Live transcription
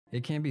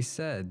It can be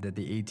said that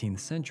the 18th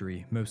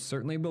century most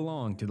certainly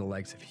belonged to the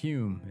likes of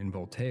Hume and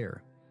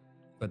Voltaire,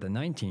 but the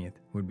 19th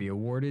would be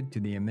awarded to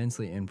the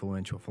immensely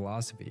influential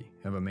philosophy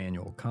of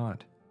Immanuel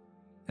Kant.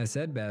 As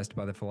said best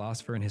by the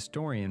philosopher and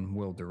historian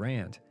Will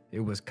Durant, it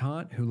was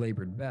Kant who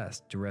labored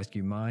best to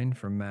rescue mind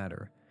from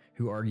matter,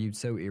 who argued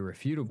so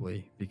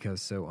irrefutably,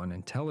 because so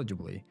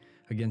unintelligibly,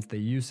 against the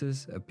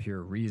uses of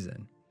pure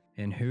reason,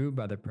 and who,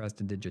 by the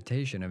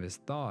prestidigitation of his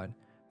thought,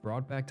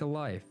 brought back to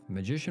life,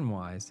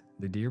 magician-wise,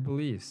 the dear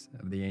beliefs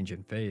of the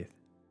ancient faith.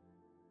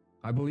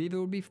 I believe it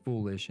would be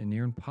foolish and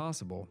near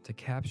impossible to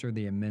capture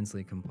the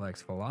immensely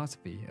complex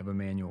philosophy of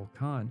Immanuel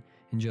Kant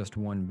in just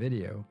one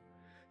video,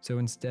 so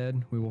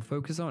instead we will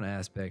focus on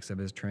aspects of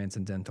his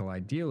Transcendental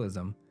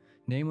Idealism,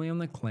 namely on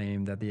the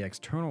claim that the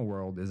external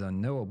world is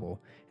unknowable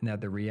and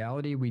that the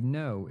reality we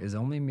know is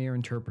only mere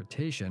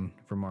interpretation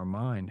from our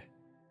mind.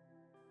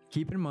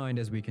 Keep in mind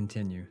as we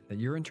continue that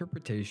your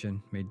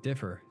interpretation may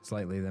differ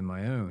slightly than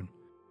my own.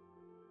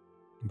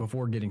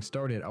 Before getting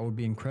started, I would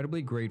be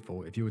incredibly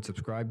grateful if you would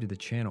subscribe to the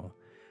channel.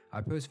 I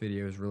post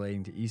videos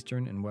relating to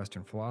Eastern and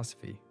Western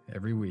philosophy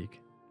every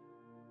week.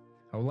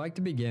 I would like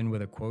to begin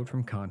with a quote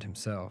from Kant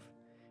himself.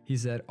 He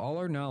said, "All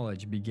our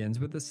knowledge begins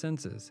with the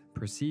senses,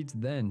 proceeds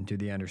then to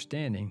the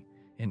understanding,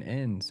 and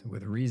ends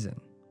with reason.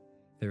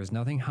 There is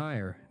nothing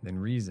higher than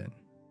reason."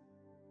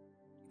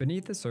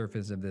 Beneath the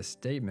surface of this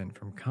statement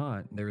from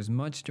Kant, there is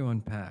much to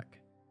unpack.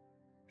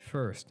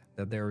 First,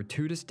 that there are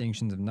two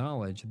distinctions of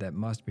knowledge that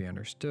must be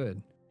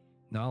understood: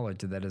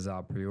 knowledge that is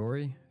a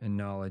priori and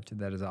knowledge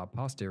that is a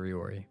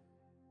posteriori.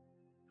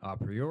 A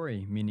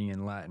priori, meaning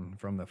in Latin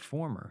from the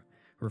former,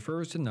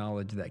 refers to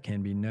knowledge that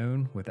can be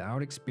known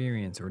without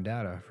experience or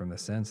data from the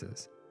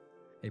senses.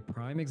 A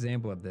prime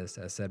example of this,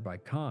 as said by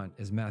Kant,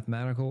 is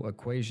mathematical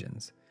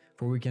equations,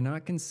 for we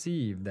cannot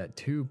conceive that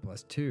 2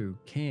 plus 2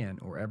 can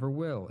or ever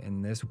will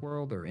in this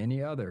world or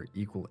any other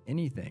equal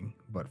anything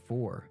but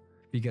 4,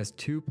 because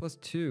 2 plus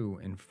 2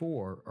 and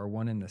 4 are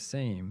one and the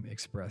same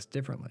expressed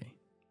differently.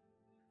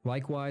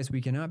 Likewise,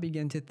 we cannot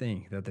begin to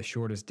think that the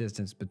shortest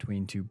distance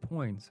between 2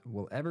 points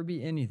will ever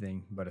be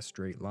anything but a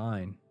straight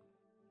line.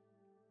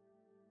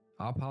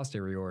 A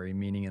posteriori,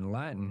 meaning in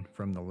Latin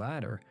from the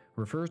latter,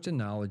 refers to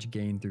knowledge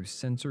gained through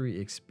sensory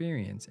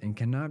experience and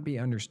cannot be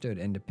understood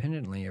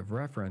independently of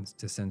reference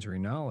to sensory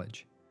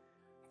knowledge.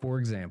 For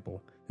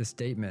example, the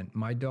statement,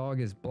 "My dog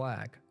is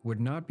black,"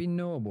 would not be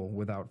knowable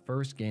without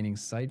first gaining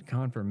sight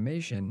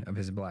confirmation of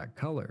his black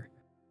color.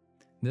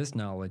 This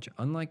knowledge,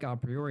 unlike a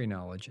priori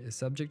knowledge, is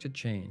subject to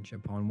change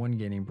upon one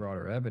gaining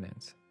broader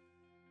evidence.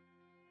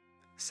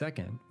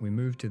 Second, we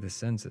move to the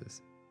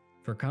senses.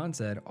 For Kant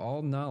said,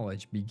 all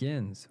knowledge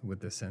begins with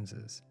the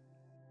senses.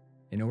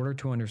 In order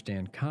to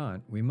understand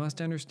Kant, we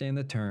must understand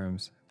the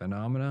terms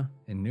phenomena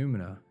and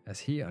noumena as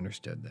he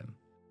understood them.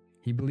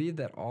 He believed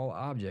that all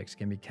objects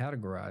can be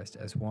categorized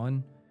as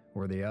one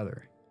or the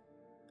other.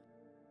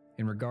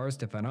 In regards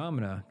to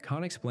phenomena,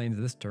 Kant explains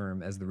this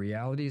term as the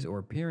realities or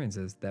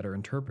appearances that are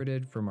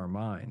interpreted from our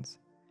minds.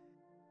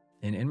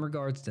 And in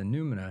regards to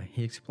noumena,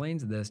 he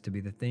explains this to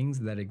be the things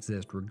that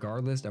exist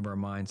regardless of our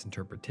mind's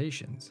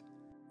interpretations.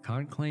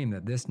 Kant claimed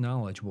that this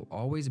knowledge will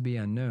always be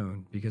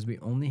unknown because we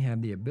only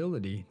have the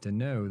ability to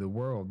know the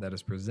world that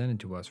is presented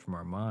to us from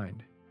our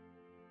mind.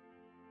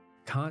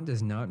 Kant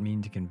does not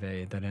mean to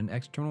convey that an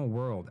external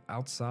world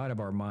outside of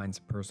our mind's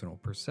personal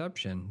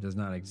perception does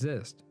not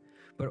exist,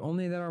 but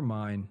only that our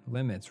mind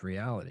limits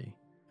reality.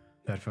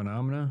 That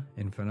phenomena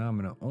and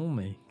phenomena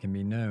only can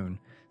be known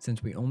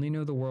since we only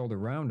know the world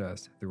around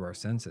us through our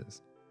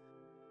senses.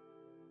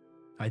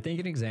 I think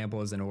an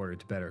example is in order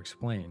to better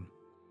explain.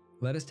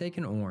 Let us take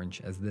an orange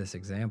as this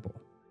example.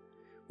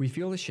 We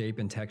feel the shape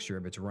and texture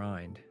of its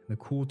rind, the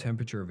cool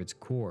temperature of its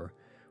core.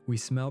 We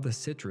smell the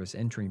citrus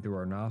entering through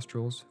our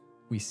nostrils.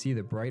 We see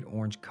the bright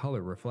orange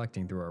color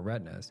reflecting through our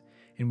retinas,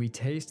 and we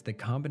taste the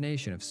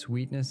combination of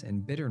sweetness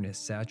and bitterness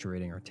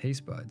saturating our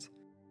taste buds.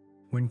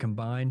 When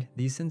combined,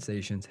 these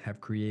sensations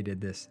have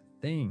created this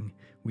thing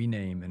we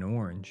name an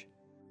orange.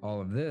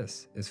 All of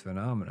this is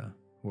phenomena,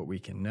 what we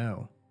can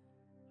know.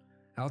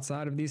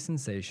 Outside of these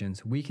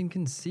sensations, we can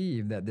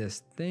conceive that this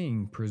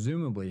thing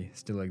presumably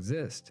still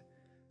exists.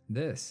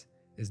 This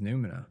is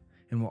noumena,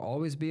 and will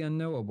always be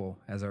unknowable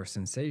as our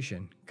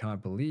sensation,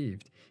 Kant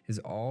believed, is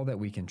all that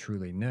we can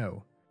truly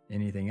know.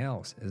 Anything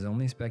else is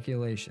only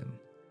speculation.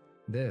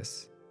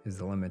 This is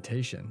the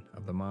limitation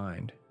of the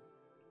mind.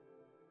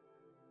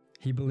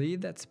 He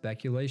believed that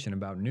speculation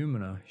about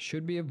noumena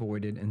should be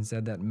avoided and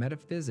said that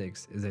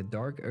metaphysics is a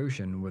dark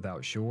ocean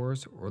without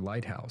shores or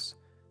lighthouse,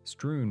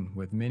 strewn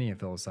with many a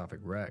philosophic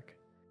wreck.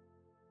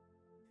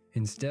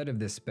 Instead of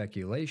this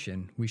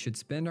speculation, we should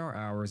spend our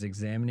hours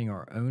examining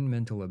our own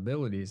mental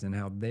abilities and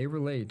how they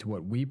relate to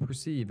what we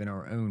perceive in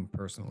our own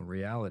personal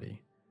reality.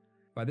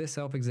 By this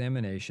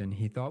self-examination,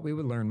 he thought we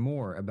would learn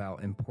more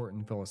about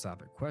important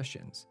philosophic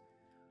questions.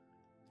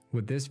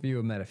 With this view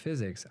of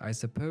metaphysics, I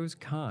suppose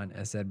Kant,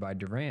 as said by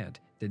Durant,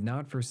 did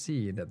not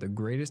foresee that the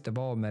greatest of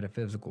all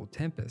metaphysical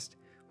tempests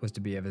was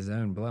to be of his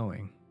own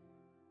blowing.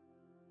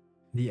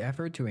 The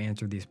effort to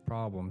answer these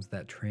problems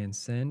that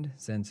transcend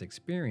sense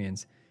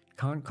experience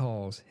Kant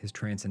calls his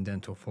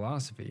transcendental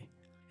philosophy,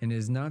 and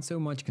is not so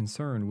much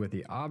concerned with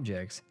the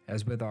objects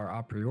as with our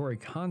a priori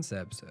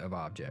concepts of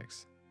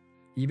objects.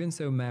 Even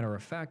so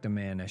matter-of-fact a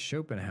man as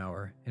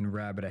Schopenhauer and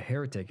rabid a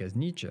heretic as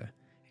Nietzsche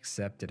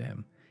accepted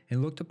him,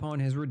 and looked upon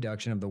his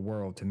reduction of the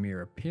world to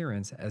mere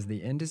appearance as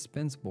the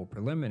indispensable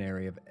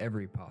preliminary of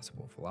every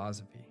possible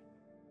philosophy.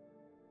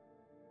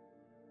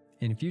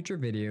 In future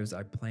videos,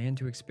 I plan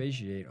to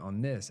expatiate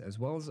on this as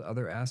well as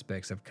other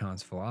aspects of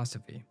Kant's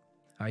philosophy.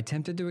 I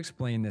attempted to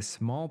explain this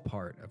small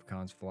part of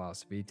Kant's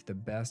philosophy to the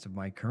best of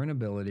my current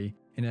ability,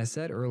 and as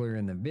said earlier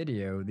in the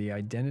video, the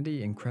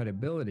identity and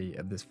credibility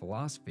of this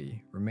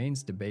philosophy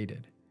remains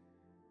debated.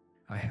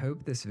 I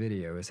hope this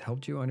video has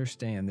helped you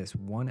understand this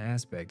one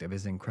aspect of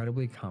his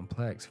incredibly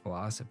complex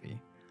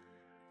philosophy.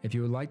 If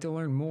you would like to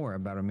learn more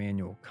about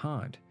Immanuel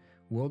Kant,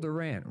 Will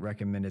Durant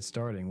recommended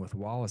starting with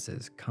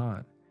Wallace's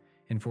Kant,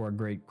 and for a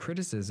great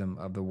criticism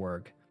of the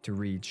work, to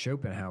read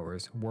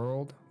Schopenhauer's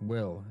World,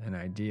 Will, and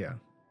Idea.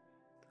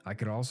 I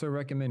could also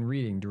recommend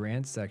reading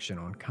Durant's section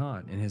on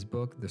Kant in his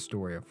book The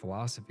Story of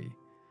Philosophy.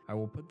 I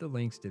will put the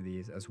links to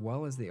these as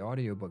well as the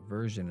audiobook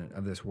version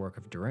of this work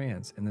of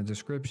Durant's in the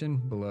description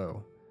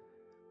below.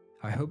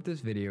 I hope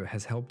this video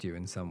has helped you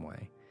in some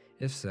way.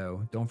 If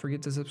so, don't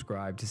forget to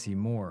subscribe to see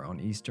more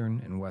on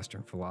Eastern and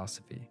Western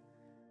philosophy.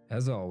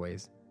 As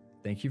always,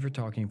 thank you for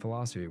talking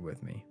philosophy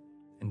with me.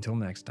 Until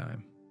next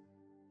time.